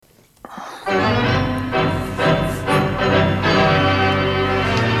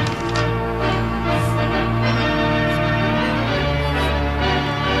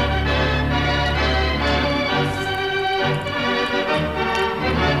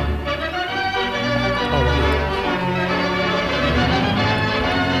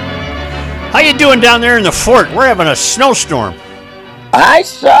How you doing down there in the fort? We're having a snowstorm. I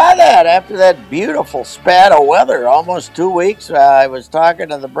saw that after that beautiful spat of weather, almost 2 weeks. I was talking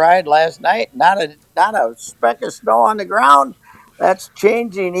to the bride last night. Not a speck of snow on the ground. That's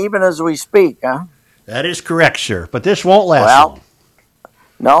changing even as we speak, huh? That is correct, sir. But this won't last Well, long.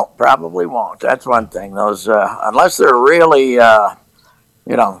 no, probably won't. That's one thing. Those, unless they're really, you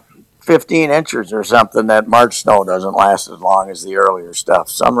know, 15 inches or something, that March snow doesn't last as long as the earlier stuff.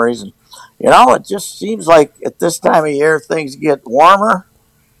 For some reason, it just seems like at this time of year things get warmer.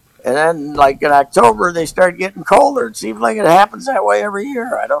 And then, like in October, they start getting colder. It seems like it happens that way every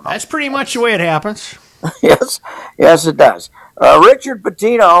year. I don't know. That's pretty much the way it happens. Yes, it does. Richard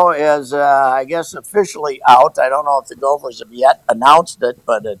Pitino is, I guess, officially out. I don't know if the Gophers have yet announced it,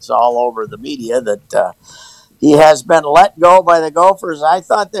 but it's all over the media that he has been let go by the Gophers. I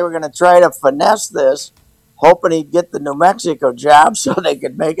thought they were going to try to finesse this, hoping he'd get the New Mexico job so they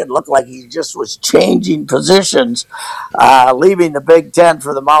could make it look like he just was changing positions, leaving the Big Ten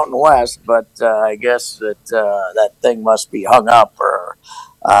for the Mountain West. But I guess that thing must be hung up, or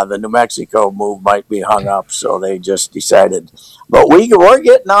the New Mexico move might be hung up. So they just decided. But we're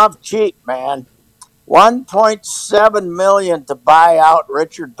getting off cheap, man. $1.7 million to buy out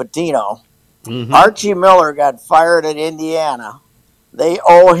Richard Pitino. Mm-hmm. Archie Miller got fired at Indiana. They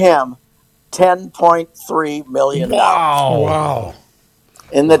owe him $10.3 million. Wow.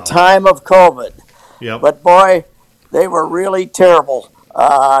 In the time of COVID. Yep. But boy, they were really terrible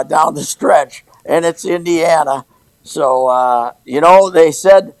down the stretch. And it's Indiana. So, they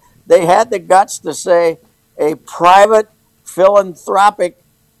said they had the guts to say a private philanthropic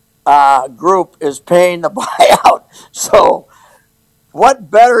group is paying the buyout. So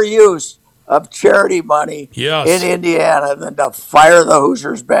what better use of charity money in Indiana than to fire the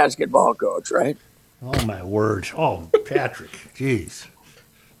Hoosiers basketball coach, right? Oh, my word. Oh, Patrick. Jeez.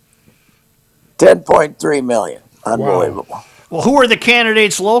 $10.3 million. Unbelievable. Wow. Well, who are the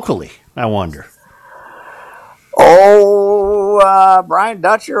candidates locally, I wonder? Brian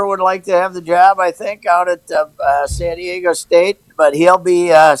Dutcher would like to have the job, I think, out at San Diego State, but he'll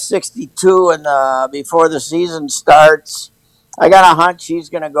be 62 before the season starts. I got a hunch he's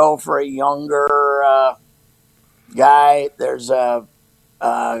going to go for a younger guy. There's a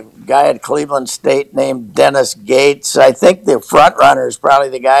guy at Cleveland State named Dennis Gates. I think the front runner is probably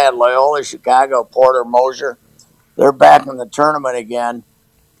the guy at Loyola Chicago, Porter Moser. They're back in the tournament again.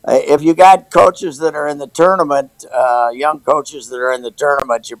 If you got coaches that are in the tournament, young coaches that are in the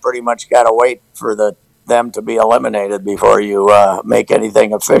tournament, you pretty much got to wait for them to be eliminated before you make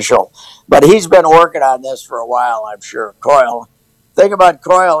anything official. But he's been working on this for a while, I'm sure. Coyle. Thing about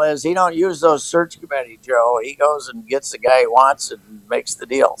Coyle is he don't use those search committees, Joe. He goes and gets the guy he wants and makes the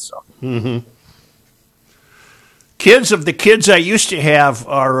deal. So. Mm-hmm. Kids of the kids I used to have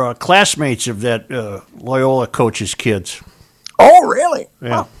are classmates of that Loyola coach's kids. Oh, really? Yeah.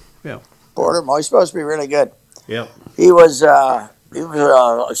 Huh. Yeah. Porter, he's supposed to be really good. Yeah. He was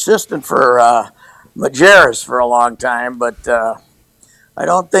assistant for Majerus for a long time, but I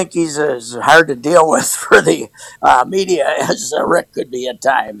don't think he's as hard to deal with for the media as Rick could be at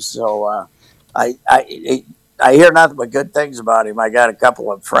times. So I hear nothing but good things about him. I got a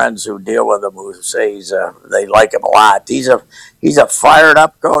couple of friends who deal with him who say they like him a lot. He's a fired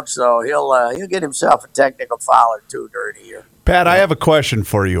up coach, so he'll get himself a technical foul or two during the year. Pat, I have a question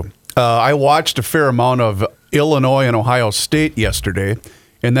for you. I watched a fair amount of Illinois and Ohio State yesterday,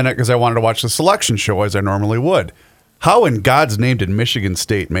 and then because I wanted to watch the selection show as I normally would. How in God's name did Michigan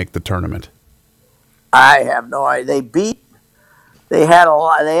State make the tournament? I have no idea. They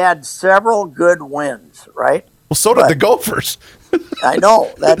had several good wins, right? Well, so did the Gophers. I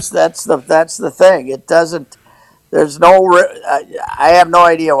know that's the thing. It doesn't. There's no. I have no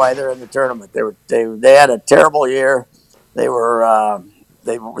idea why they're in the tournament. They had a terrible year. They were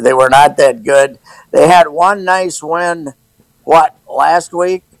not that good. They had one nice win, last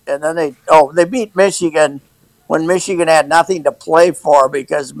week, and then they beat Michigan when Michigan had nothing to play for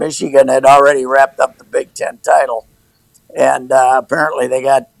because Michigan had already wrapped up the Big Ten title, and apparently they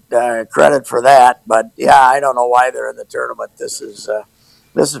got credit for that. But yeah, I don't know why they're in the tournament. This is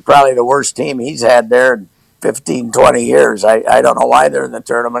probably the worst team he's had there in 15, 20 years. I don't know why they're in the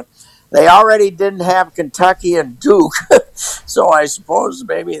tournament. They already didn't have Kentucky and Duke, so I suppose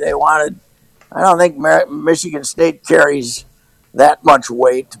maybe they wanted. I don't think Michigan State carries that much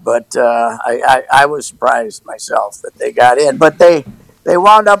weight, but I was surprised myself that they got in. But they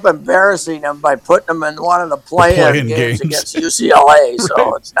wound up embarrassing them by putting them in one of the play-in games against UCLA.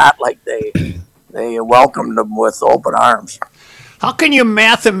 So it's not like they welcomed them with open arms. How can you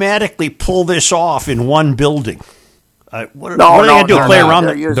mathematically pull this off in one building? What No, are they going to do? no, Play no, around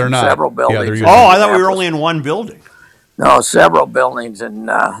they're the? using They're not. several Yeah, buildings. they're in using- Oh, I thought we were Indianapolis. only in one building. No, several buildings in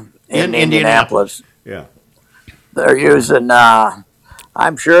Indianapolis. Yeah. They're using.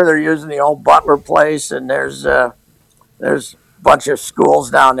 I'm sure they're using the old Butler place, and there's a bunch of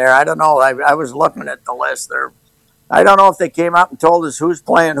schools down there. I don't know. I was looking at the list there. I don't know if they came out and told us who's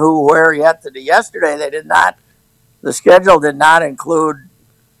playing who where yet. Yesterday they did not. The schedule did not include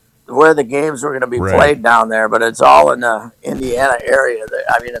where the games were going to be Right. played down there, but it's all in the Indiana area.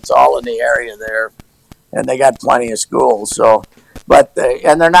 I mean, it's all in the area there, and they got plenty of schools. So,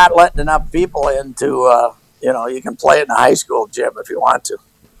 and they're not letting enough people into. You can play it in a high school gym if you want to.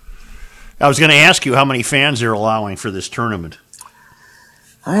 I was going to ask you how many fans they're allowing for this tournament.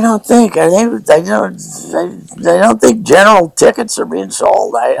 I don't think. I don't think general tickets are being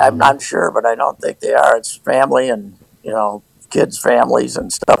sold. I'm not sure, but I don't think they are. It's family and kids' families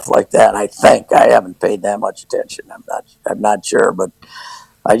and stuff like that. I think. I haven't paid that much attention. I'm not sure, but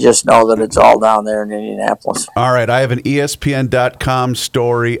I just know that it's all down there in Indianapolis. All right, I have an ESPN.com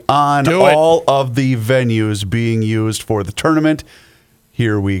story on Do it. all of the venues being used for the tournament.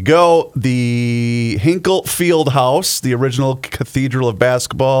 Here we go. The Hinkle Field House, the original cathedral of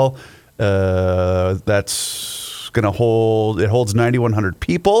basketball, that's going to holds 9,100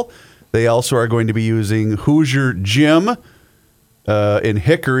 people. They also are going to be using Hoosier Gym in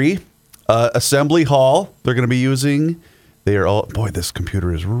Hickory, Assembly Hall. They're going to be using. They are all. Boy, this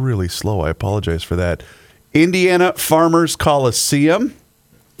computer is really slow. I apologize for that. Indiana Farmers Coliseum,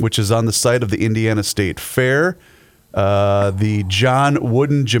 which is on the site of the Indiana State Fair. The John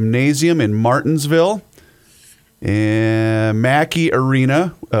Wooden Gymnasium in Martinsville, and Mackey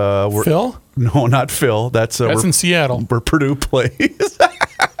Arena. Phil? No, not Phil. That's in Seattle. Where Purdue plays.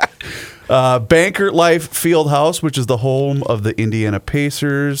 Banker Life Fieldhouse, which is the home of the Indiana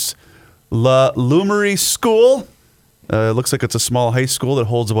Pacers. La Lumery School. It looks like it's a small high school that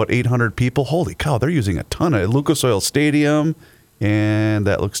holds about 800 people. Holy cow, they're using a ton of Lucas Oil Stadium, and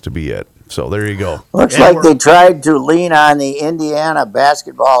that looks to be it. So there you go. Looks like they tried to lean on the Indiana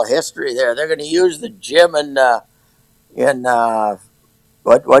basketball history there. They're going to use the gym in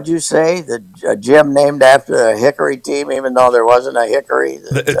what'd you say? The gym named after the Hickory team, even though there wasn't a Hickory.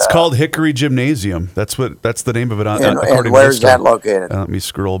 It's called Hickory Gymnasium. That's the name of it. And According where's to this that story. located? Let me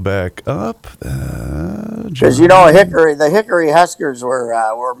scroll back up. Because the Hickory Huskers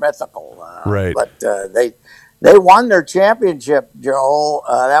were mythical, Right. But they won their championship, Joel.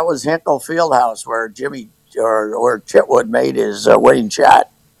 That was Hinkle Fieldhouse where where Chitwood made his winning shot.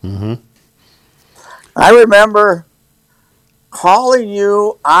 Mm-hmm. I remember calling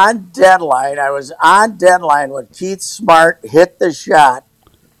you on deadline. I was on deadline when Keith Smart hit the shot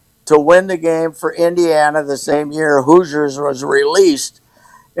to win the game for Indiana the same year Hoosiers was released.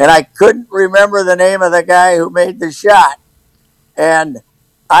 And I couldn't remember the name of the guy who made the shot. And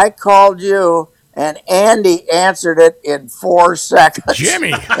I called you, and Andy answered it in 4 seconds.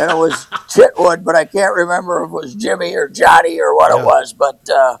 Jimmy. And it was Chitwood, but I can't remember if it was Jimmy or Johnny or what it was. But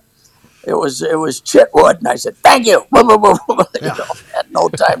it was Chitwood, and I said, thank you. Had no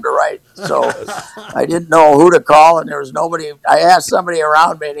time to write. So I didn't know who to call, and there was nobody. I asked somebody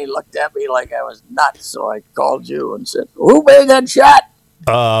around me, and he looked at me like I was nuts. So I called you and said, who made that shot?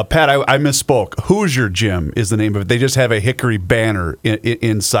 Pat, I misspoke. Hoosier Gym is the name of it. They just have a Hickory banner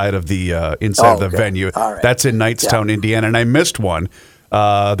inside of the of the venue. All right. That's in Knightstown, Indiana, and I missed one.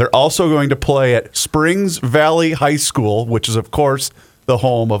 They're also going to play at Springs Valley High School, which is, of course, the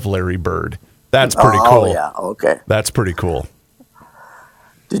home of Larry Bird. That's pretty cool. Oh, yeah, okay. That's pretty cool.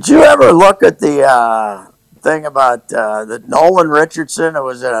 Did you ever look at the thing about that Nolan Richardson? It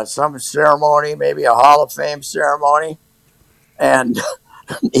was at some ceremony, maybe a Hall of Fame ceremony, and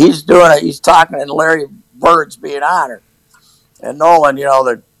he's talking, and Larry Bird's being honored, and Nolan,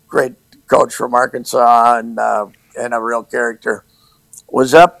 the great coach from Arkansas and a real character,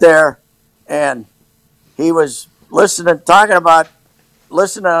 was up there, and he was listening on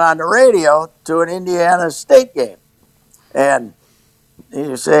the radio to an Indiana State game, and he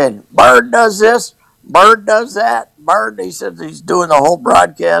was saying, Bird does this, Bird does that, Bird. He said he's doing the whole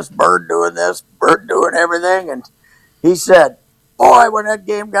broadcast, Bird doing this, Bird doing everything, and he said, boy, when that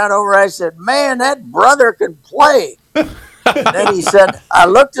game got over, I said, man, that brother can play. And then he said, I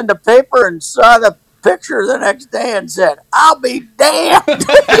looked in the paper and saw the picture the next day and said, I'll be damned.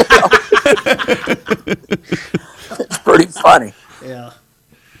 It's pretty funny. Yeah.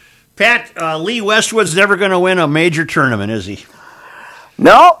 Pat, Lee Westwood's never going to win a major tournament, is he?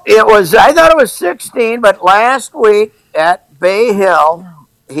 No, I thought it was 16, but last week at Bay Hill,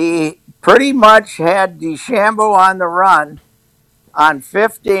 he pretty much had DeChambeau on the run on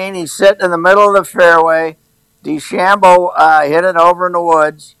 15. He's sitting in the middle of the fairway, DeChambeau hit it over in the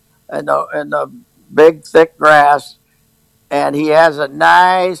woods and the big thick grass, and he has a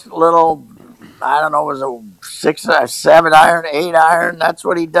nice little, I don't know, it was a 7 iron, 8 iron. That's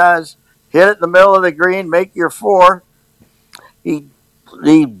what he does. Hit it in the middle of the green, make your four. He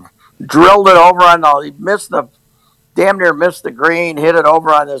drilled it over on the. He missed the damn near missed the green. Hit it over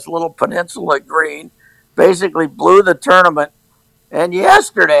on this little peninsula green. Basically blew the tournament. And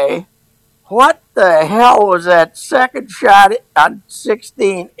yesterday, what the hell was that second shot on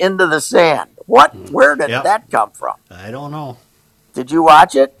 16 into the sand? Where did Yep. that come from? I don't know. Did you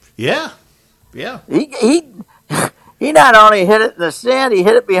watch it? Yeah. Yeah. He not only hit it in the sand, he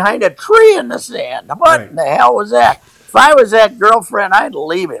hit it behind a tree in the sand. What Right. in the hell was that? If I was that girlfriend, I'd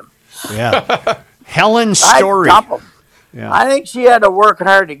leave him. Yeah. Helen I'd Story. dump him. Yeah. I think she had to work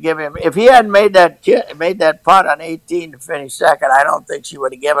hard to give him. If he hadn't made that putt on 18 to finish second, I don't think she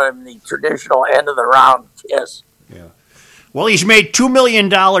would have given him the traditional end of the round kiss. Well, he's made $2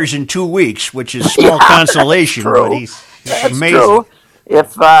 million in 2 weeks, which is small consolation, true. but he's That's amazing. true.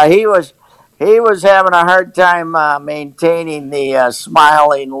 If he was having a hard time maintaining the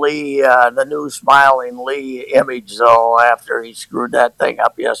smiling Lee, the new smiling Lee image, though, after he screwed that thing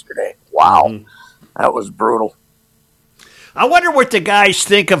up yesterday. Wow, that was brutal. I wonder what the guys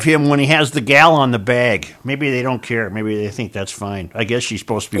think of him when he has the gal on the bag. Maybe they don't care. Maybe they think that's fine. I guess she's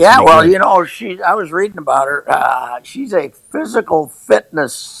supposed to be. Yeah, pretty well, good. you know, I was reading about her. She's a physical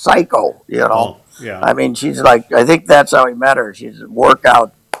fitness psycho. You know, Oh, yeah. I mean, she's like, I think that's how he met her. She's a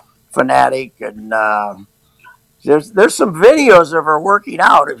workout fanatic, and there's some videos of her working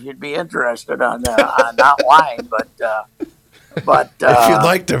out if you'd be interested on not lying, but If you'd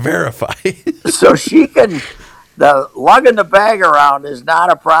like to verify. so she can. The lugging the bag around is not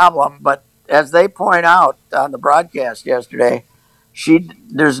a problem, but as they point out on the broadcast yesterday,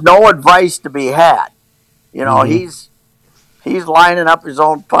 there's no advice to be had. You know, he's lining up his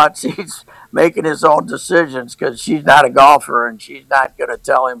own putts, he's making his own decisions because she's not a golfer and she's not going to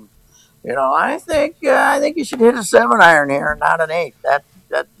tell him. You know, I think you should hit a 7 iron here, not an 8.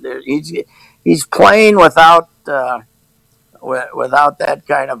 That he's playing without without that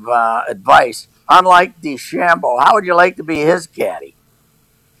kind of advice. Unlike DeChambeau, how would you like to be his caddy?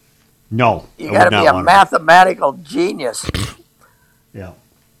 No, You I got to would not be a want mathematical genius. Yeah.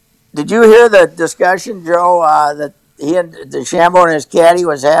 Did you hear the discussion, Joe, that he and DeChambeau and his caddy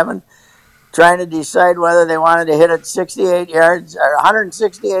was having, trying to decide whether they wanted to hit it 68 yards or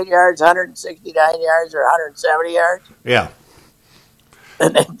 168 yards, 169 yards, or 170 yards? Yeah.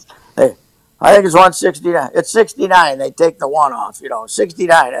 And I think it's 169. It's 69. They take the one off,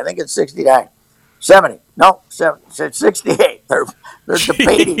 69. I think it's 69. 70. No, 68. They're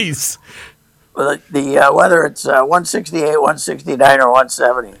debating Jeez. whether it's 168, 169, or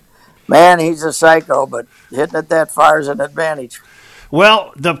 170. Man, he's a psycho, but hitting it that far is an advantage.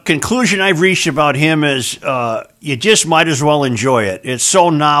 Well, the conclusion I've reached about him is you just might as well enjoy it. It's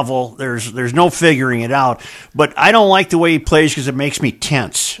so novel. There's no figuring it out. But I don't like the way he plays because it makes me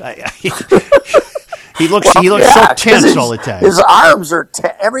tense. He looks so tense all the time. His arms are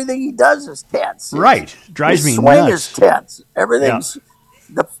everything he does is tense. Right, drives me His swing nuts. is tense. Everything's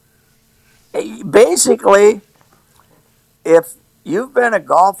basically. If you've been a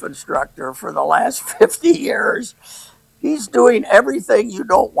golf instructor for the last 50 years, he's doing everything you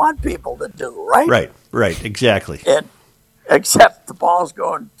don't want people to do, right? Right, exactly. And except the ball's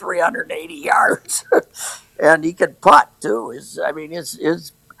going 380 yards, and he can putt too.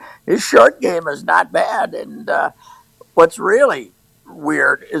 His short game is not bad, and what's really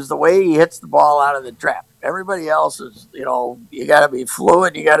weird is the way he hits the ball out of the trap. Everybody else is, you got to be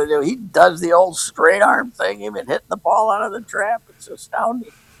fluid. You got to do. He does the old straight arm thing, even hitting the ball out of the trap. It's astounding.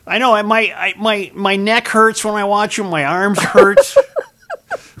 I know. My neck hurts when I watch him. My arms hurt.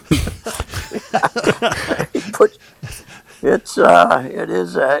 It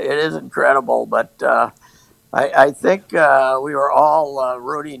is incredible, but I think we were all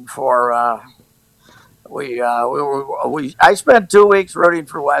rooting for. I spent 2 weeks rooting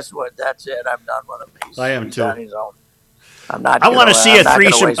for Westwood. That's it. I'm done with him. I am he's too. on his own. I'm not. I want to see a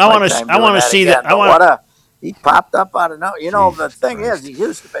threesome. I want to see that. He popped up out of no. The thing is, he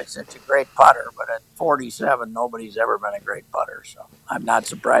used to be such a great putter, but at 47, nobody's ever been a great putter. So I'm not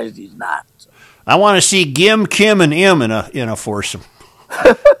surprised he's not. So. I want to see Gim, Kim, and M in a foursome.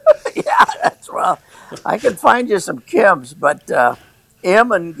 Yeah, well. I can find you some Kims, but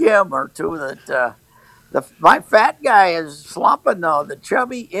M and Gim are two that. My fat guy is slumping though. The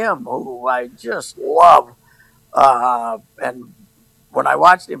chubby M, who I just love, and when I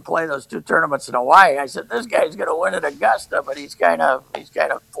watched him play those 2 tournaments in Hawaii, I said this guy's going to win at Augusta, but he's kind of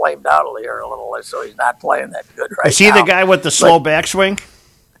flamed out here a little, so he's not playing that good right now. Is he the guy with the slow backswing?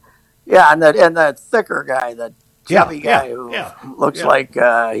 Yeah, and the thicker guy, the chubby guy who looks like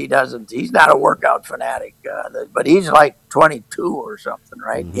he's not a workout fanatic, but he's like 22 or something,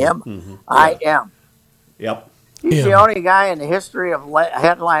 right? I am. Yep. He's the only guy in the history of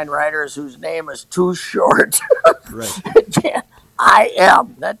headline writers whose name is too short. Right. I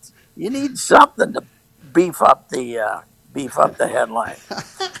am. You need something to beef up the headline.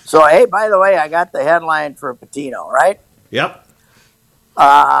 So hey, by the way, I got the headline for Patino, right? Yep.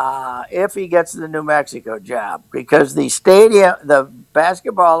 If he gets the New Mexico job, because the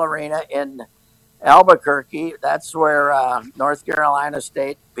basketball arena in Albuquerque, that's where North Carolina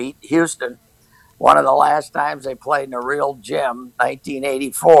State beat Houston. One of the last times they played in a real gym,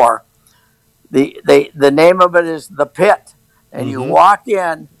 1984. The name of it is the Pit, and you walk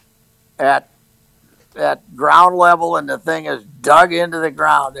in at ground level, and the thing is dug into the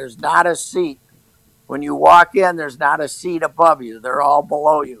ground. There's not a seat. When you walk in, there's not a seat above you. They're all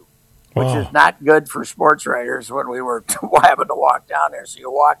below you, which is not good for sports writers when we were having to walk down there. So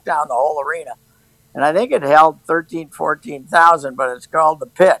you walk down the whole arena. And I think it held 14,000, but it's called the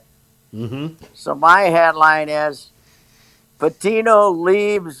Pit. So my headline is, Patino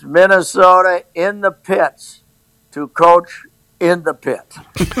leaves Minnesota in the pits to coach in the pit.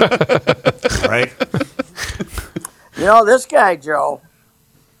 Right. This guy, Joe,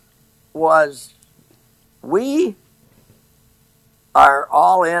 we are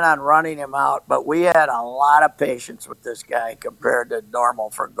all in on running him out, but we had a lot of patience with this guy compared to normal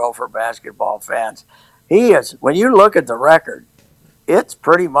for Gopher basketball fans. He is, when you look at the record, it's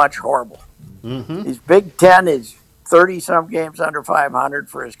pretty much horrible. He's Big Ten, he's 30-some games under 500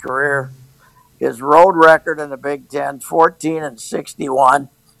 for his career. His road record in the Big Ten, 14-61.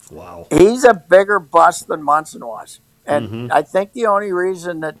 Wow. He's a bigger bust than Munson was. And I think the only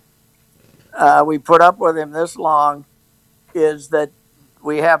reason that we put up with him this long is that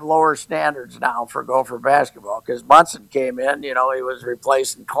we have lower standards now for Gopher basketball, because Munson came in, he was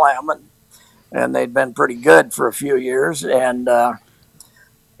replacing Clem, and they'd been pretty good for a few years. And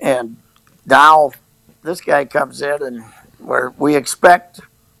now this guy comes in, and we expect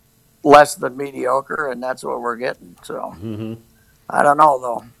less than mediocre, and that's what we're getting. So I don't know,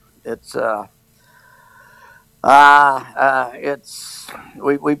 though.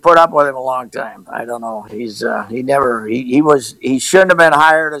 We put up with him a long time. I don't know. He shouldn't have been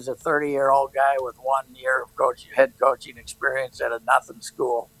hired as a 30-year-old guy with 1 year of head coaching experience at a nothing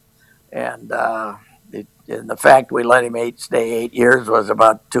school, and the fact we let him stay 8 years was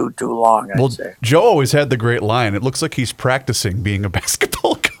about too long, I'd say. Joe always had the great line. It looks like he's practicing being a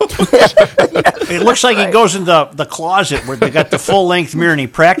basketball coach. It looks like he goes in the closet where they got the full-length mirror and he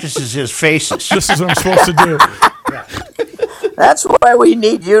practices his faces. This is what I'm supposed to do. That's why we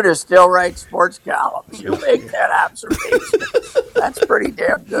need you to still write sports columns. You make that observation. That's pretty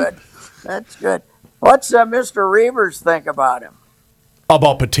damn good. That's good. What's Mr. Reavers think about him?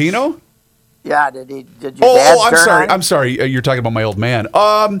 About Patino? Yeah, did your dad I'm turn sorry. on him? I'm sorry. You're talking about my old man.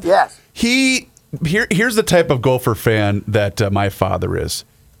 Yes. Here's the type of Gopher fan that my father is.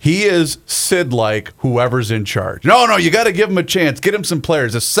 He is Sid-like whoever's in charge. No, you got to give him a chance. Get him some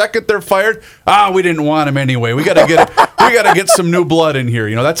players. The second they're fired, we didn't want him anyway. We got to get some new blood in here.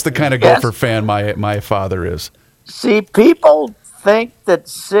 That's the kind of Gopher fan my father is. See, people think that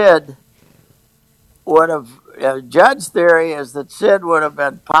Sid would have. Judd's theory is that Sid would have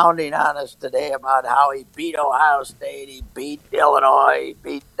been pounding on us today about how he beat Ohio State, he beat Illinois,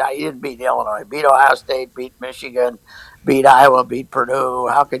 he didn't beat Illinois, beat Ohio State, beat Michigan, beat Iowa, beat Purdue.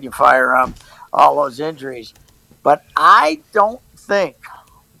 How can you fire him? All those injuries. But I don't think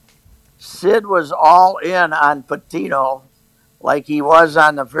Sid was all in on Patino like he was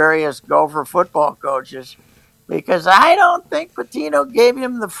on the various Gopher football coaches, because I don't think Patino gave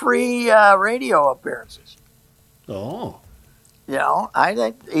him the free radio appearances. Oh. I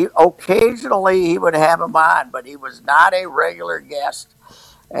think occasionally he would have him on, but he was not a regular guest.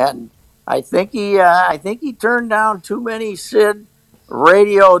 And I think he turned down too many Sid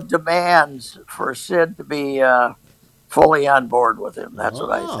radio demands for Sid to be fully on board with him. That's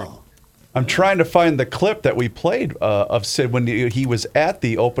what I think. I'm trying to find the clip that we played of Sid when he was at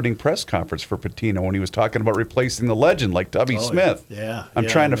the opening press conference for Patino when he was talking about replacing the legend like Tubby Smith. Yeah. I'm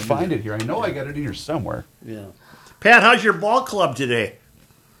trying to find it here. I know I got it in here somewhere. Yeah. Pat, how's your ball club today?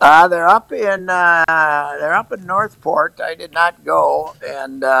 They're up in Northport. I did not go,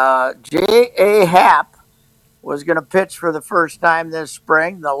 and J.A. Happ was going to pitch for the first time this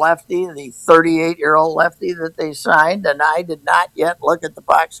spring, the lefty, the 38-year-old lefty that they signed, and I did not yet look at the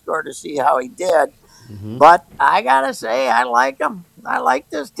box score to see how he did. But I got to say, I like him. I like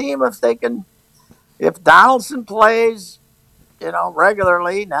this team if Donaldson plays,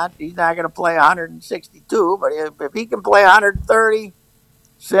 regularly, he's not going to play 162, but if he can play 130,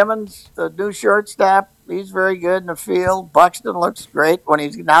 Simmons, the new shortstop, he's very good in the field. Buxton looks great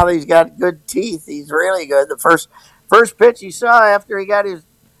now that he's got good teeth. He's really good. The first pitch he saw after he got his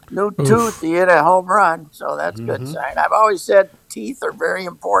new tooth, he hit a home run. So that's a good sign. I've always said teeth are very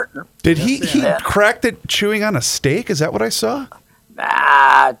important. Did he cracked it chewing on a steak? Is that what I saw?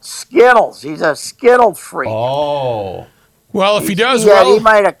 Nah, Skittles. He's a Skittle freak. Oh. Well, if he does he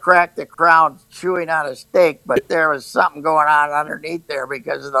might have cracked the crown chewing on a steak, but there was something going on underneath there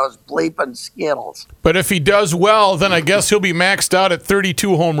because of those bleeping Skittles. But if he does well, then I guess he'll be maxed out at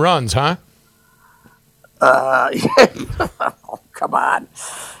 32 home runs, huh? Oh, come on.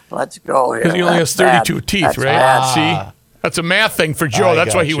 Let's go here. Because he only has 32 teeth, That's right? bad. See? That's a math thing for Joe.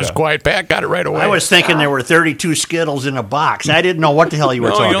 That's why he was gotcha. quiet. Pat got it right away. I was thinking there were 32 Skittles in a box. I didn't know what the hell you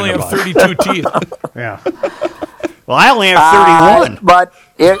were No, talking you only about. have 32 teeth. Yeah. Well, I only have 31. But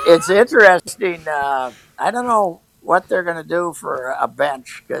it's interesting. I don't know what they're going to do for a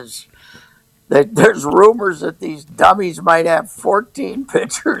bench because there's rumors that these dummies might have 14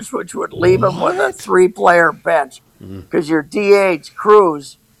 pitchers, which would leave them with a 3-player bench because your DH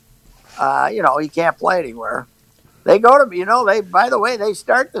Cruz, he can't play anywhere. They go to, by the way, they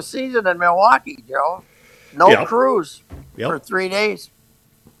start the season in Milwaukee, Joe. No Yep. Cruz Yep. for 3 days.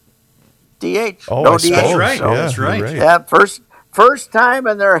 DH. Oh, no I DH. suppose. That's right. Yeah, That's right. you're right. Yeah, first time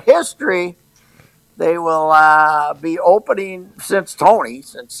in their history, they will be opening since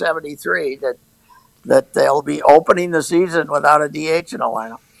 73, that they'll be opening the season without a DH in the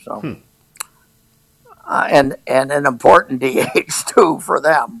lineup. So, and an important DH too for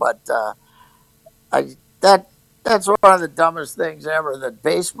them. But that's one of the dumbest things ever that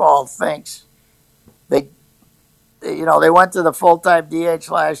baseball thinks. They went to the full-time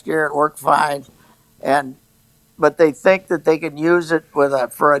DH last year. It worked fine, but they think that they can use it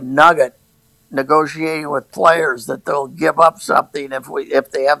for a nugget, negotiating with players that they'll give up something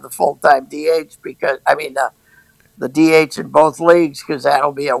if they have the full-time DH because the DH in both leagues because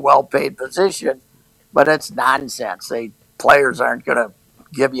that'll be a well-paid position, but it's nonsense. Players aren't going to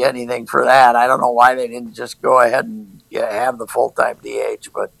give you anything for that. I don't know why they didn't just go ahead and have the full-time DH,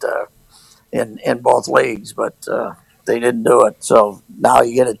 but in both leagues, but they didn't do it. So now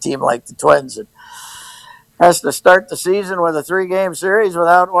you get a team like the Twins that has to start the season with a 3-game series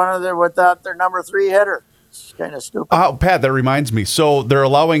without their number 3 hitter. It's kind of stupid. Oh, Pat, that reminds me. So they're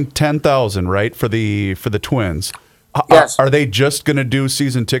allowing 10,000, right, for the Twins. Yes. Are they just going to do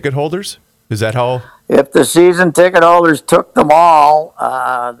season ticket holders? Is that how? If the season ticket holders took them all,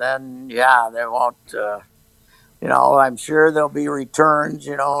 then they won't. I'm sure there'll be returns,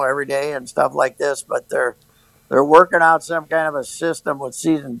 every day and stuff like this. But they're working out some kind of a system with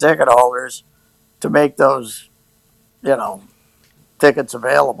season ticket holders to make those, tickets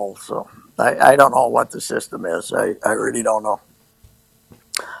available. So I don't know what the system is. I really don't know.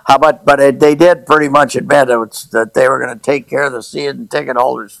 But they did pretty much admit that they were going to take care of the season ticket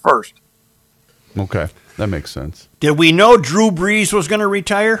holders first. Okay, that makes sense. Did we know Drew Brees was going to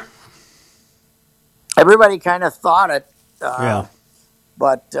retire? Everybody kind of thought it. Yeah.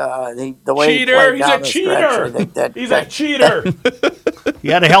 But the way he Cheater! played He's down a the cheater! stretch, I think He's a cheater. He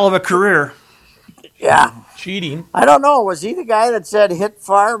had a hell of a career. Yeah. Cheating. I don't know. Was he the guy that said hit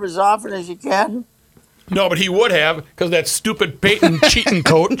Favre as often as you can? No, but he would have because that stupid Peyton cheating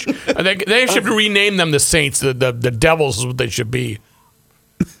coach. They should rename them the Saints. The Devils is what they should be.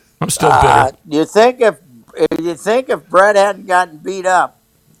 I'm still bitter. You think if Brett hadn't gotten beat up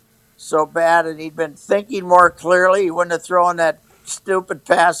so bad and he'd been thinking more clearly, he wouldn't have thrown that stupid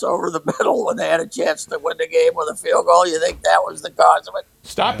pass over the middle when they had a chance to win the game with a field goal? You think that was the cause of it?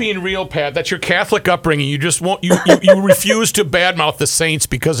 Stop being real, Pat. That's your Catholic upbringing. You just won't. You refuse to badmouth the Saints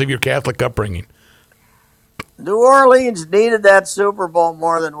because of your Catholic upbringing. New Orleans needed that Super Bowl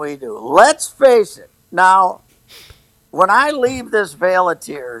more than we do. Let's face it. Now, when I leave this Vale of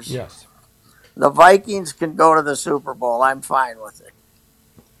Tears, Yes. the Vikings can go to the Super Bowl. I'm fine with it.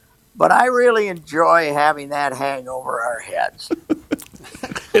 But I really enjoy having that hang over our heads.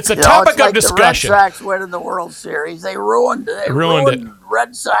 It's a topic it's like of discussion. The Red Sox winning the World Series. They ruined it. Ruined it.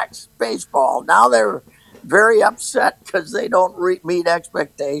 Red Sox baseball. Now they're very upset because they don't meet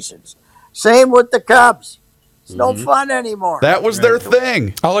expectations. Same with the Cubs. It's no fun anymore. That was their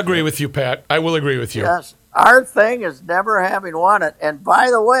thing. I'll agree with you, Pat. I will agree with you. Yes. Our thing is never having won it. And by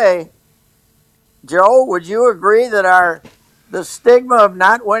the way, Joe, would you agree that the stigma of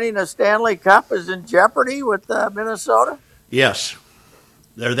not winning a Stanley Cup is in jeopardy with Minnesota? Yes,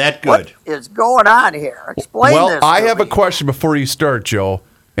 they're that good. What is going on here? Explain Well, this. I to have me. a question before you start, Joe,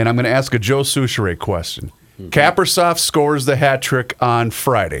 and I'm going to ask a Joe Souchere question. Kaprizov scores the hat trick on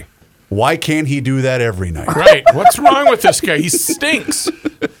Friday. Why can't he do that every night? Right. What's wrong with this guy? He stinks.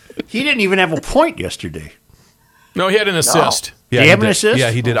 He didn't even have a point yesterday. No, he had an assist. Yeah, Did he have an did. assist?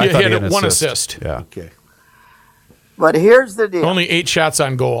 Yeah, he did. Yeah, I thought he he had had one an assist. Yeah. Okay. But here's the deal: Only 8 shots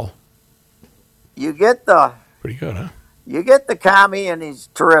on goal. you get the Pretty good, huh? Kami, and he's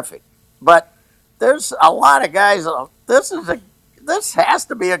terrific. But there's a lot of guys. This has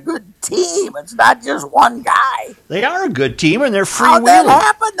to be a good team. It's not just one guy. They are a good team, and they're How'd that freewheeling.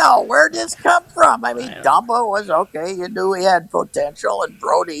 happen, though? Where'd this come from? I mean, Dumba was okay. You knew he had potential, and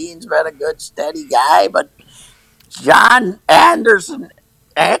Brodeen's been a good, steady guy. But John Anderson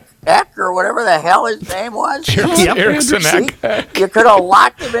Eck, or whatever the hell his name was, Yep. Erickson See, Ek. you could have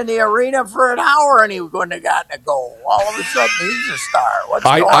locked him in the arena for an hour, and he wouldn't have gotten a goal. All of a sudden, he's a star. What's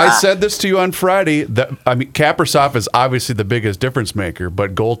going I on? said this to you on Friday. Kaprizov is obviously the biggest difference maker,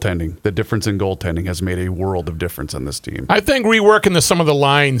 but goaltending, the difference in goaltending has made a world of difference on this team. I think reworking some of the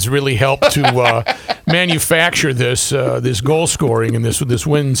lines really helped to manufacture this goal scoring and this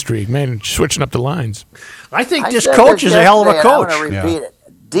win streak. Man, switching up the lines. I think I this said coach this is a hell of a yesterday, and coach. I'm going to repeat it.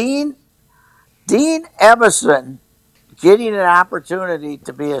 Dean Evason getting an opportunity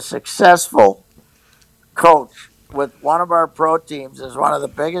to be a successful coach with one of our pro teams is one of the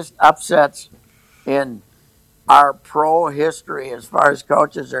biggest upsets in our pro history as far as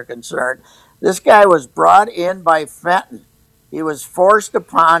coaches are concerned. This guy was brought in by Fenton. He was forced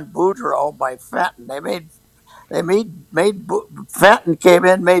upon Boudreau by Fenton. Fenton came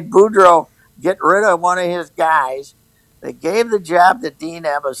in, made Boudreau get rid of one of his guys. They gave the job to Dean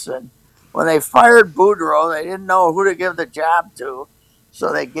Evason. When they fired Boudreau, they didn't know who to give the job to.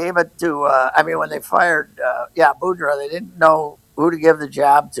 So they gave it to, when they fired, Boudreau, they didn't know who to give the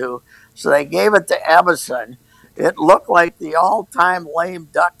job to. So they gave it to Evason. It looked like the all-time lame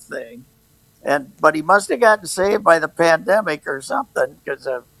duck thing. But he must have gotten saved by the pandemic or something because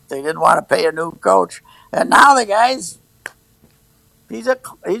they didn't want to pay a new coach. And now the guy's, he's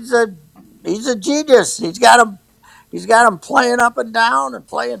a genius. He's got him playing up and down and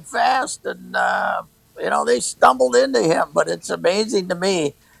playing fast, and they stumbled into him. But it's amazing to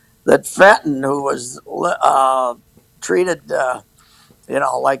me that Fenton, who was treated,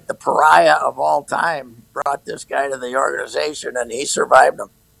 like the pariah of all time, brought this guy to the organization, and he survived him.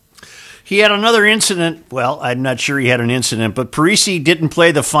 He had another incident. Well, I'm not sure he had an incident, but Parisi didn't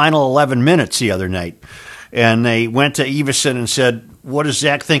play the final 11 minutes the other night. And they went to Evason and said, "What does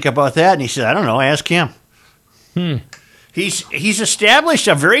Zach think about that?" And he said, "I don't know. Ask him." He's established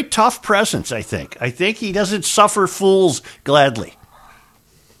a very tough presence, I think. I think he doesn't suffer fools gladly.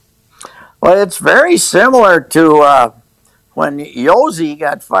 Well, it's very similar to when Yossi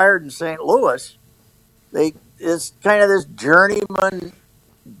got fired in St. Louis. It's kind of this journeyman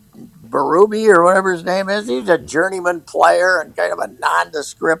Berube or whatever his name is. He's a journeyman player and kind of a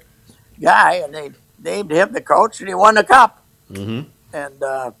nondescript guy, and they named him the coach, and he won the cup. Mm-hmm.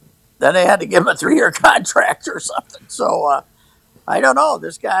 And then they had to give him a 3-year contract or something. So I don't know.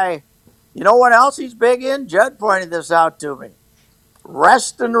 This guy, you know what else he's big in? Judd pointed this out to me.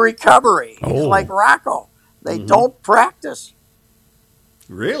 Rest and recovery. He's like Rocco. They don't practice.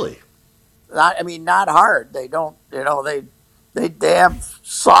 Really? Not hard. They don't, they have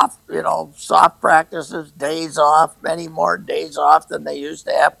soft practices, days off, many more days off than they used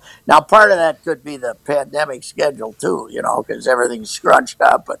to have. Now, part of that could be the pandemic schedule too, because everything's scrunched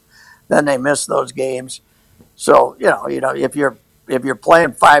up, but then they miss those games. So, if you're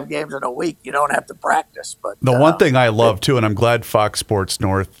playing 5 games in a week, you don't have to practice. But The one thing I love too, and I'm glad Fox Sports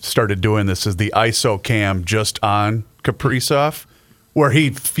North started doing this, is the ISO cam just on Kaprizov, where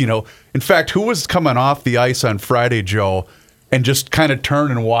he, in fact, who was coming off the ice on Friday, Joe, and just kind of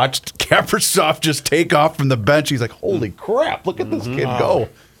turned and watched Kaprizov just take off from the bench. He's like, "Holy crap, look at this kid go."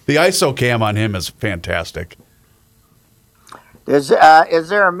 The ISO cam on him is fantastic. Is there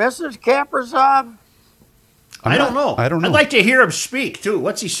a Mrs. Kaprizov? I don't know. I don't know. I'd like to hear him speak, too.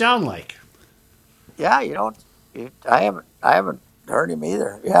 What's he sound like? Yeah, I haven't heard him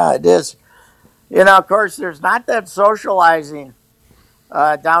either. Yeah, it is. Of course, there's not that socializing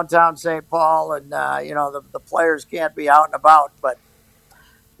downtown St. Paul, and the players can't be out and about. But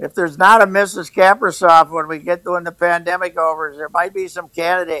if there's not a Mrs. Kaprizov when the pandemic over, there might be some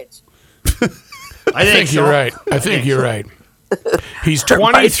candidates. I think you're so. right. I think you're right. He's There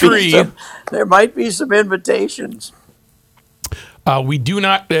might be 23. There might be some invitations. We do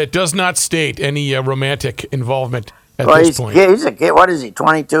not. It does not state any romantic involvement at Well, this point. he's a kid. What is he?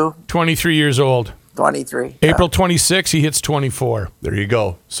 22, 23 years old. 23. April 26, he hits 24. There you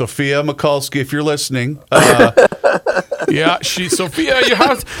go. Sophia Mikulski, if you're listening. Yeah, Sophia,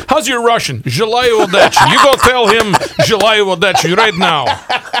 how's your Russian? Желаю удачи. You go tell him Желаю удачи right now.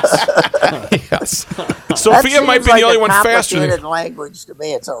 Yes. Sophia might be the only one faster than. Complicated language to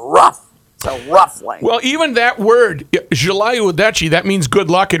me. It's a rough language. Well, even that word, Желаю удачи, that means good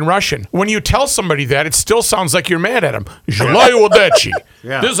luck in Russian. When you tell somebody that, it still sounds like you're mad at him. Желаю удачи.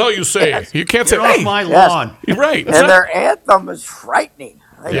 Yeah. This is how you say it. You can't say, Get off hey, my Yes. lawn. you're right. It's And not- their anthem is frightening.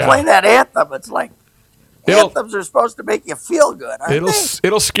 They Yeah. play that anthem. It's like It'll- anthems are supposed to make you feel good, aren't they?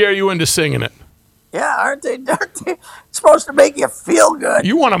 it'll scare you into singing it. Yeah, aren't they? Aren't they supposed to make you feel good?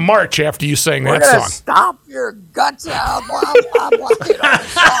 You want to march after you sing We're that gonna song. stomp your guts out. Blah blah blah. You know,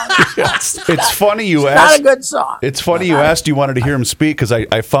 the song. It's funny you Not a asked. good song. It's funny you asked. You wanted to hear him speak because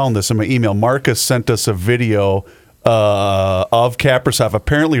I found this in my email. Marcus sent us a video of Kaprizov.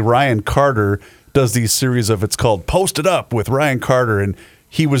 Apparently, Ryan Carter does these series of. It's called "Post It Up" with Ryan Carter, and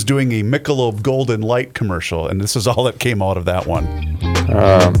he was doing a Michelob Golden Light commercial, and this is all that came out of that one.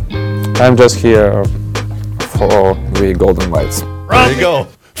 I'm just here for the golden lights. There you go.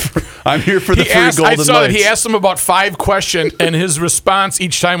 I'm here for the He free asked, I golden saw lights. that he asked him about 5 questions, and his response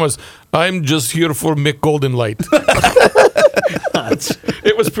each time was, I'm just here for Mick Golden Light.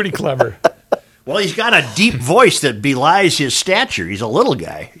 It was pretty clever. Well, he's got a deep voice that belies his stature. He's a little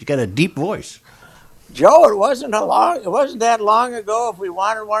guy. He's got a deep voice. Joe, it wasn't that long ago. If we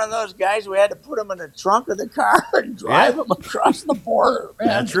wanted one of those guys, we had to put him in the trunk of the car and drive him across the border. Man,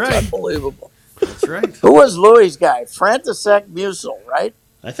 That's it's right. unbelievable. That's right. Who was Louis' guy? František Musil, right?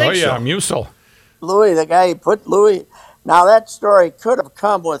 I think Oh, yeah, so. Musel. Louis, the guy who put Louis. Now that story could have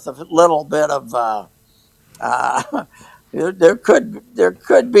come with a little bit of. There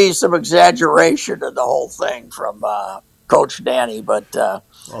could be some exaggeration in the whole thing from Coach Danny, but Well,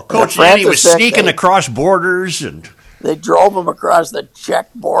 Coach Danny was František, sneaking across borders, and they drove him across the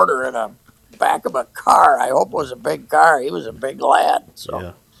Czech border in a back of a car. I hope it was a big car. He was a big lad, so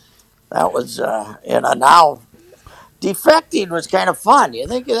yeah. that was now defecting was kind of fun. You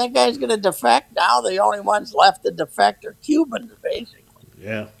think that guy's going to defect? Now the only ones left to defect are Cubans, basically.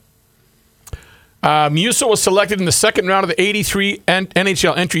 Yeah. Musil was selected in the second round of the 83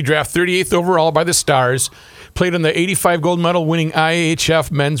 NHL entry draft, 38th overall by the Stars. Played in the 85 gold medal winning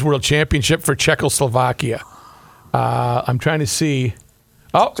IHF Men's World Championship for Czechoslovakia. I'm trying to see.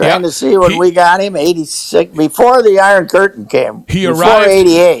 Trying to see when we got him, 86, before the Iron Curtain came. He before arrived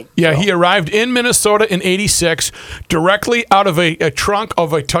 88. Yeah, he arrived in Minnesota in 86, directly out of a trunk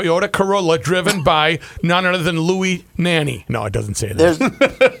of a Toyota Corolla driven by none other than Louis Nanny. No, it doesn't say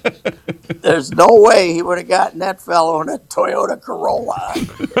that. There's no way he would have gotten that fellow in a Toyota Corolla.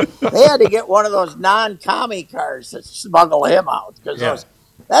 They had to get one of those non-commie cars to smuggle him out. Because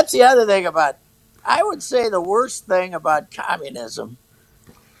that's the other thing about, I would say the worst thing about communism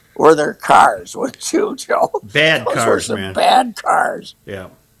were their cars, wouldn't you, Joe? Bad Those were cars, some man. bad cars. Yeah.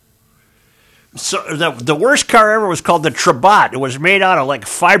 So the worst car ever was called the Trabant. It was made out of like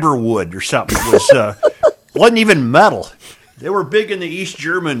fiber wood or something. It was wasn't even metal. They were big in the East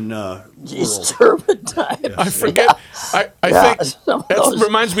German East world. German times. I forget. I Yeah, think some of that those-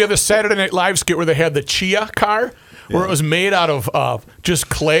 reminds me of the Saturday Night Live skit where they had the Chia car, where it was made out of just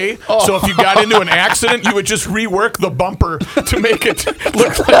clay. So if you got into an accident, you would just rework the bumper to make it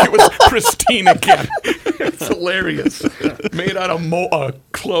look like it was pristine again. It's hilarious. Made out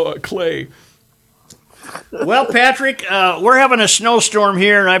of clay. Well, Patrick, we're having a snowstorm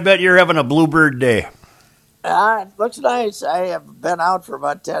here, and I bet you're having a bluebird day. It looks nice. I have been out for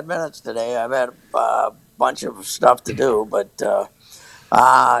about 10 minutes today. I've had a bunch of stuff to do, but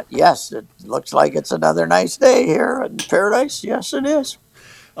yes, it looks like it's another nice day here in Paradise. Yes, it is.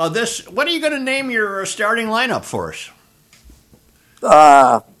 What are you going to name your starting lineup for us?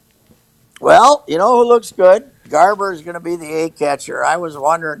 Well, you know who looks good? Garber is going to be the A catcher. I was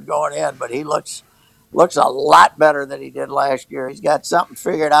wondering going in, but he looks a lot better than he did last year. He's got something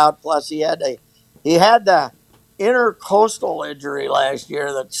figured out. Plus, he had the intercostal injury last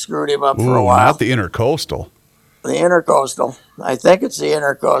year that screwed him up for a Ooh, while. not the intercoastal. The intercoastal. I think it's the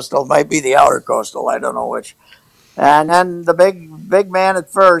intercoastal. Might be the outer coastal. I don't know which. And then the big man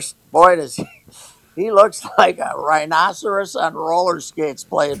at first. Boy, does he looks like a rhinoceros on roller skates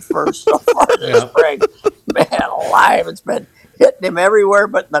playing first so far this spring. Man alive, it's been hitting him everywhere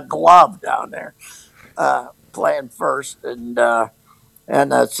but in the glove down there. Playing first. And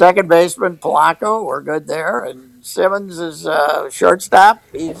the second baseman, Polanco, we're good there. And Simmons is shortstop.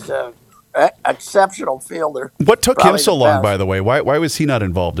 He's exceptional fielder. What took him Probably so the long, best. by the way? Why was he not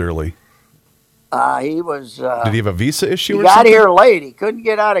involved early? He was. Did he have a visa issue He or got something? here late. He couldn't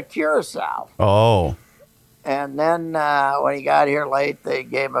get out of Curacao. Oh, And then when he got here late, they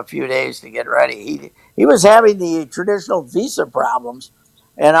gave him a few days to get ready. He was having the traditional visa problems.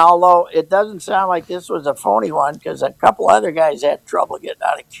 And although it doesn't sound like this was a phony one, because a couple other guys had trouble getting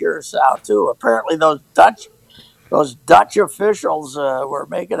out of Curacao too. Apparently, those Dutch officials were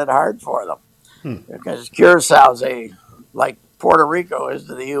making it hard for them because Curaçao's like Puerto Rico is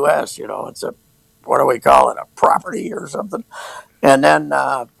to the U.S. You know, it's a, what do we call it, a property or something. And then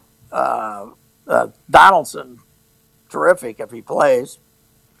Donaldson, terrific if he plays.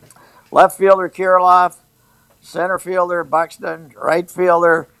 Left fielder Kirilloff, center fielder Buxton, right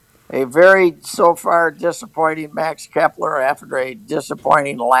fielder a very so far disappointing Max Kepler after a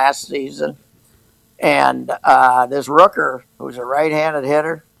disappointing last season. And this Rooker, who's a right-handed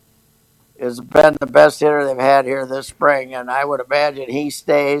hitter, has been the best hitter they've had here this spring. And I would imagine he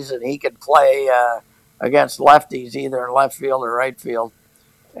stays and he could play against lefties either in left field or right field.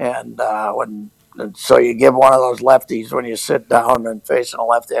 And so you give one of those lefties when you sit down and facing a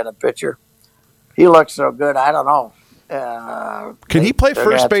left-handed pitcher. He looks so good. I don't know. Can he play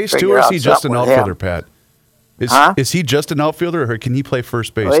first base too, or is he just an outfielder, Pat? Is he just an outfielder, or can he play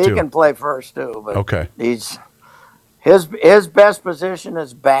first base too? He can play first too, but okay. His best position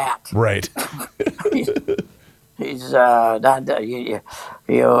is bat. Right. He's he's a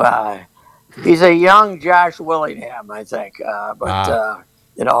young Josh Willingham, I think, but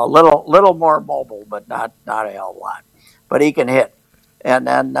a little more mobile, but not a hell of a lot. But he can hit, and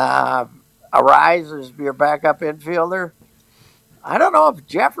then Arise is your backup infielder. I don't know if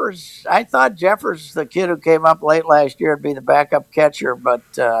Jeffers. I thought Jeffers, the kid who came up late last year, would be the backup catcher, but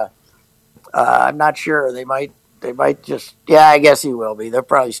I'm not sure. They might just. Yeah, I guess he will be. They'll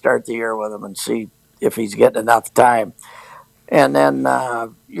probably start the year with him and see if he's getting enough time. And then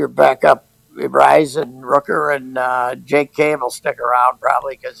your backup, Rise and Rooker and Jake Cave will stick around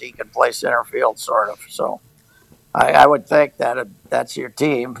probably because he can play center field, sort of. So I would think that's your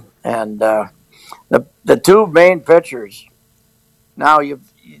team. And the two main pitchers. Now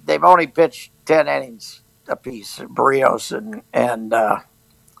they've only pitched 10 innings apiece, Barrios and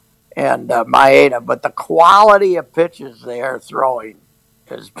Maeda, but the quality of pitches they are throwing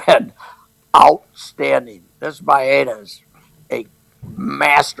has been outstanding. This Maeda is a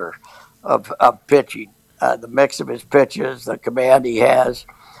master of pitching. The mix of his pitches, the command he has,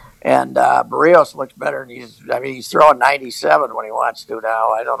 and Barrios looks better. And he's throwing 97 when he wants to now.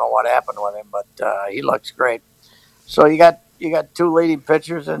 I don't know what happened with him, but he looks great. So you got two leading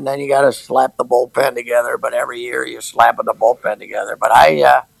pitchers, and then you got to slap the bullpen together. But every year you're slapping the bullpen together. But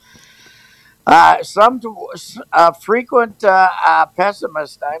frequent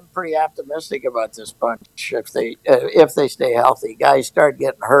pessimist. I'm pretty optimistic about this bunch. If they stay healthy, guys start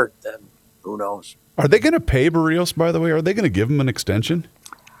getting hurt, then who knows? Are they going to pay Barrios, by the way? Are they going to give him an extension?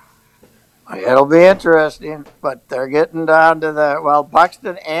 It'll be interesting, but they're getting down to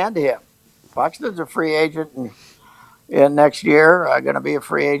Buxton and him. Buxton's a free agent in next year, going to be a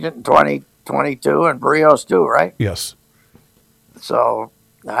free agent in 2022, and Barrios too, right? Yes. So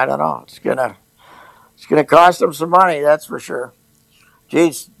I don't know. It's gonna cost them some money, that's for sure.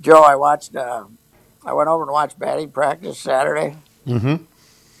 Geez, Joe, I went over and watched batting practice Saturday. Mm-hmm.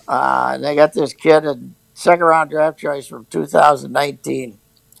 And they got this kid, a second round draft choice from 2019,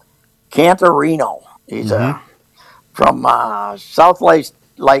 Cantorino. He's from South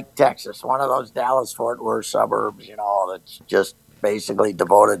Lake, Texas, one of those Dallas-Fort Worth suburbs, that's just basically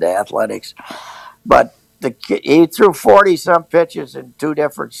devoted to athletics. But he threw 40-some pitches in two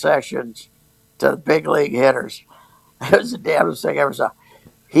different sessions to the big league hitters. It was the damnedest thing I ever saw.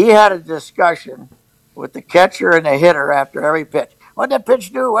 He had a discussion with the catcher and the hitter after every pitch. What did that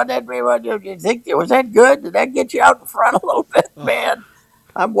pitch do? What did you think? Was that good? Did that get you out in front a little bit, man?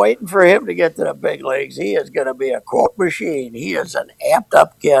 I'm waiting for him to get to the big leagues. He is going to be a quote machine. He is an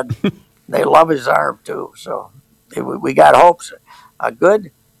amped-up kid. They love his arm, too. So we got hopes. A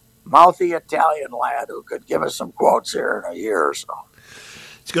good, mouthy Italian lad who could give us some quotes here in a year or so.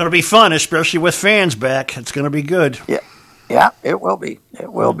 It's going to be fun, especially with fans back. It's going to be good. Yeah, it will be.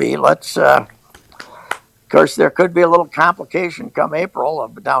 It will be. Let's. Of course, there could be a little complication come April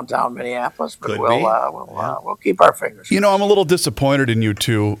of downtown Minneapolis, but we'll keep our fingers crossed. I'm a little disappointed in you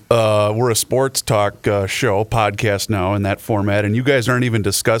two. We're a sports talk podcast now in that format, and you guys aren't even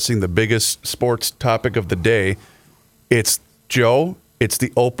discussing the biggest sports topic of the day. It's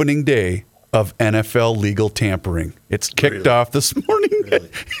the opening day of NFL legal tampering. It's kicked off this morning at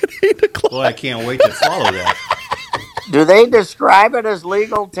 8 o'clock. Boy, I can't wait to follow that. Do they describe it as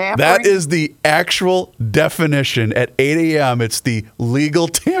legal tampering? That is the actual definition. At 8 a.m., it's the legal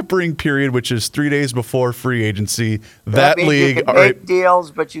tampering period, which is 3 days before free agency. That means league. you can make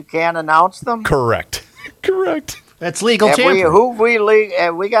deals, but you can't announce them? Correct. Correct. That's legal Have tampering.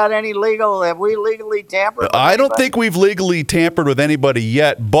 have we got any legal? Have we legally tampered? With I don't anybody? think we've legally tampered with anybody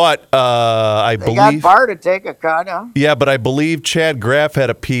yet, but I They got believe. Barr to take a cut, huh? Yeah, but I believe Chad Graff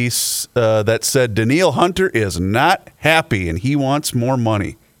had a piece that said Daniil Hunter is not happy and he wants more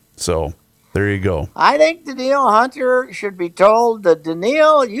money. So there you go. I think Daniil Hunter should be told that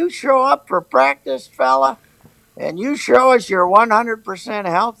Daniil, you show up for practice, fella, and you show us you're 100%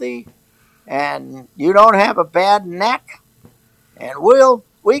 healthy, and you don't have a bad neck, and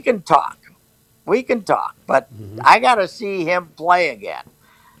we can talk. We can talk, but I got to see him play again.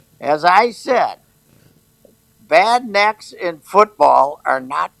 As I said, bad necks in football are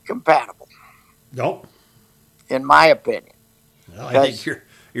not compatible, Nope. in my opinion. Well, I think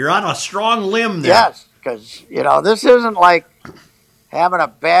you're on a strong limb there. Yes, because, this isn't like having a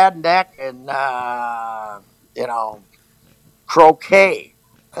bad neck in, croquet.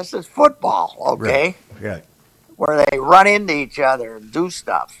 This is football, okay? Right. Where they run into each other and do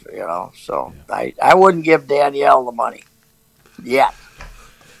stuff, So I wouldn't give Danielle the money yet.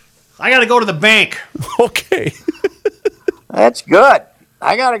 I got to go to the bank. Okay. That's good.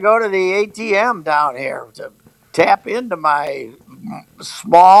 I got to go to the ATM down here to tap into my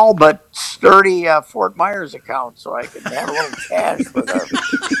small but sturdy Fort Myers account so I can have a little cash for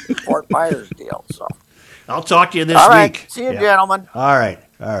the Fort Myers deal. So, I'll talk to you this all right. week. See you, gentlemen. All right.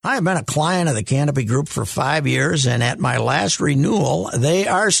 I've been a client of the Canopy Group for 5 years, and at my last renewal, they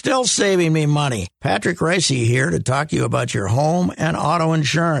are still saving me money. Patrick Ricey here to talk to you about your home and auto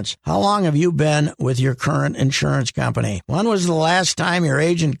insurance. How long have you been with your current insurance company? When was the last time your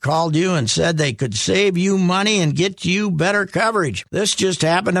agent called you and said they could save you money and get you better coverage? This just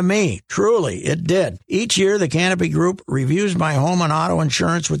happened to me. Truly, it did. Each year, the Canopy Group reviews my home and auto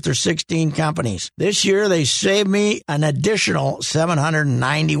insurance with their 16 companies. This year, they saved me an additional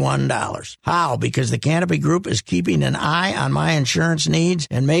 $791. How? Because the Canopy Group is keeping an eye on my insurance needs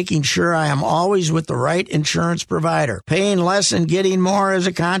and making sure I am always with the right insurance provider. Paying less and getting more is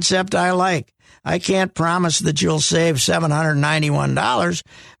a concept I like. I can't promise that you'll save $791,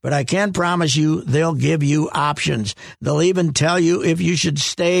 but I can promise you they'll give you options. They'll even tell you if you should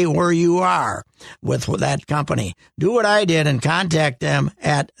stay where you are with that company. Do what I did and contact them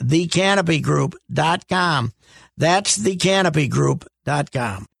at thecanopygroup.com. That's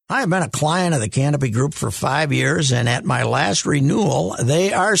thecanopygroup.com. I've been a client of the Canopy Group for 5 years, and at my last renewal,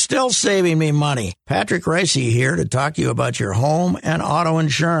 they are still saving me money. Patrick Ricey here to talk to you about your home and auto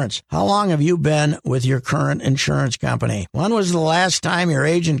insurance. How long have you been with your current insurance company? When was the last time your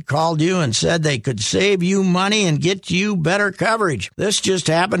agent called you and said they could save you money and get you better coverage? This just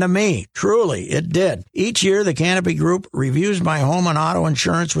happened to me. Truly, it did. Each year, the Canopy Group reviews my home and auto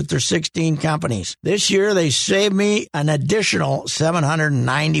insurance with their 16 companies. This year, they saved me an additional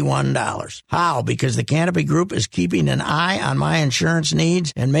 $791. How? Because the Canopy Group is keeping an eye on my insurance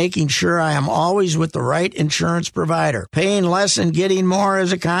needs and making sure I am always with the right insurance provider. Paying less and getting more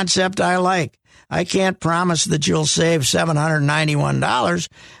is a concept I like. I can't promise that you'll save $791,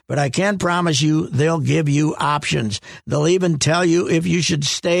 but I can promise you they'll give you options. They'll even tell you if you should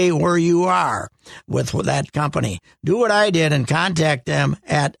stay where you are with that company. Do what I did and contact them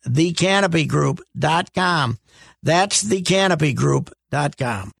at thecanopygroup.com. That's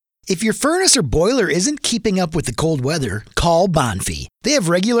thecanopygroup.com. If your furnace or boiler isn't keeping up with the cold weather, call Bonfi. They have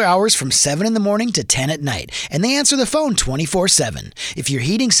regular hours from 7 in the morning to 10 at night, and they answer the phone 24/7. If your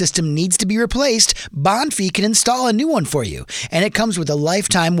heating system needs to be replaced, Bonfi can install a new one for you, and it comes with a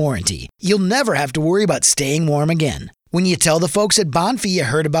lifetime warranty. You'll never have to worry about staying warm again. When you tell the folks at Bonfi you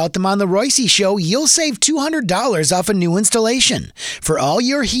heard about them on The Royce Show, you'll save $200 off a new installation. For all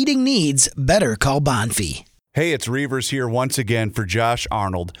your heating needs, better call Bonfi. Hey, it's Reavers here once again for Josh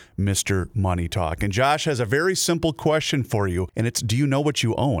Arnold, Mr. Money Talk. And Josh has a very simple question for you, and it's, do you know what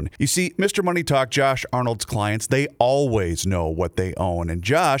you own? You see, Mr. Money Talk, Josh Arnold's clients, they always know what they own. And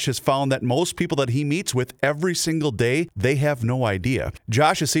Josh has found that most people that he meets with every single day, they have no idea.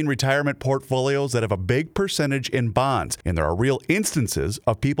 Josh has seen retirement portfolios that have a big percentage in bonds, and there are real instances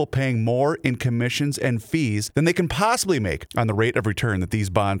of people paying more in commissions and fees than they can possibly make on the rate of return that these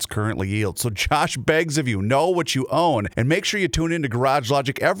bonds currently yield. So Josh begs of you, know Sell what you own. And make sure you tune in to Garage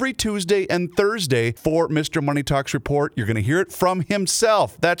Logic every Tuesday and Thursday for Mr. Money Talks Report. You're going to hear it from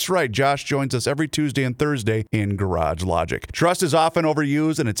himself. That's right. Josh joins us every Tuesday and Thursday in Garage Logic. Trust is often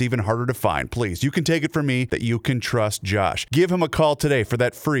overused and it's even harder to find. Please, you can take it from me that you can trust Josh. Give him a call today for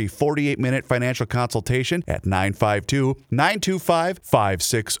that free 48-minute financial consultation at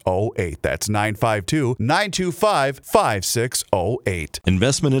 952-925-5608. That's 952-925-5608.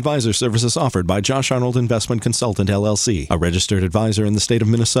 Investment advisor services offered by Josh Arnold Investment Consultant, LLC, a registered advisor in the state of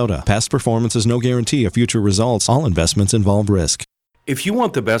Minnesota. Past performance is no guarantee of future results. All investments involve risk. If you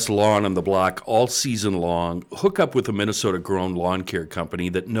want the best lawn on the block all season long, hook up with a Minnesota-grown lawn care company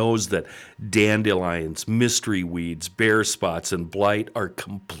that knows that dandelions, mystery weeds, bare spots, and blight are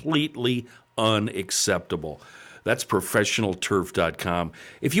completely unacceptable. That's ProfessionalTurf.com.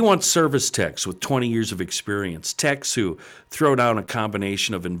 If you want service techs with 20 years of experience, techs who throw down a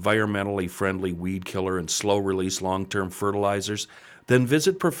combination of environmentally friendly weed killer and slow-release long-term fertilizers, then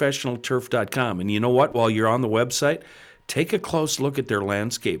visit ProfessionalTurf.com. And you know what? While you're on the website, take a close look at their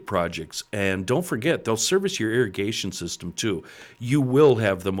landscape projects. And don't forget, they'll service your irrigation system too. You will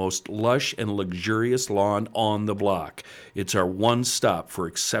have the most lush and luxurious lawn on the block. It's our one stop for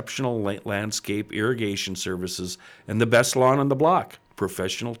exceptional landscape irrigation services and the best lawn on the block.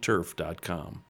 ProfessionalTurf.com.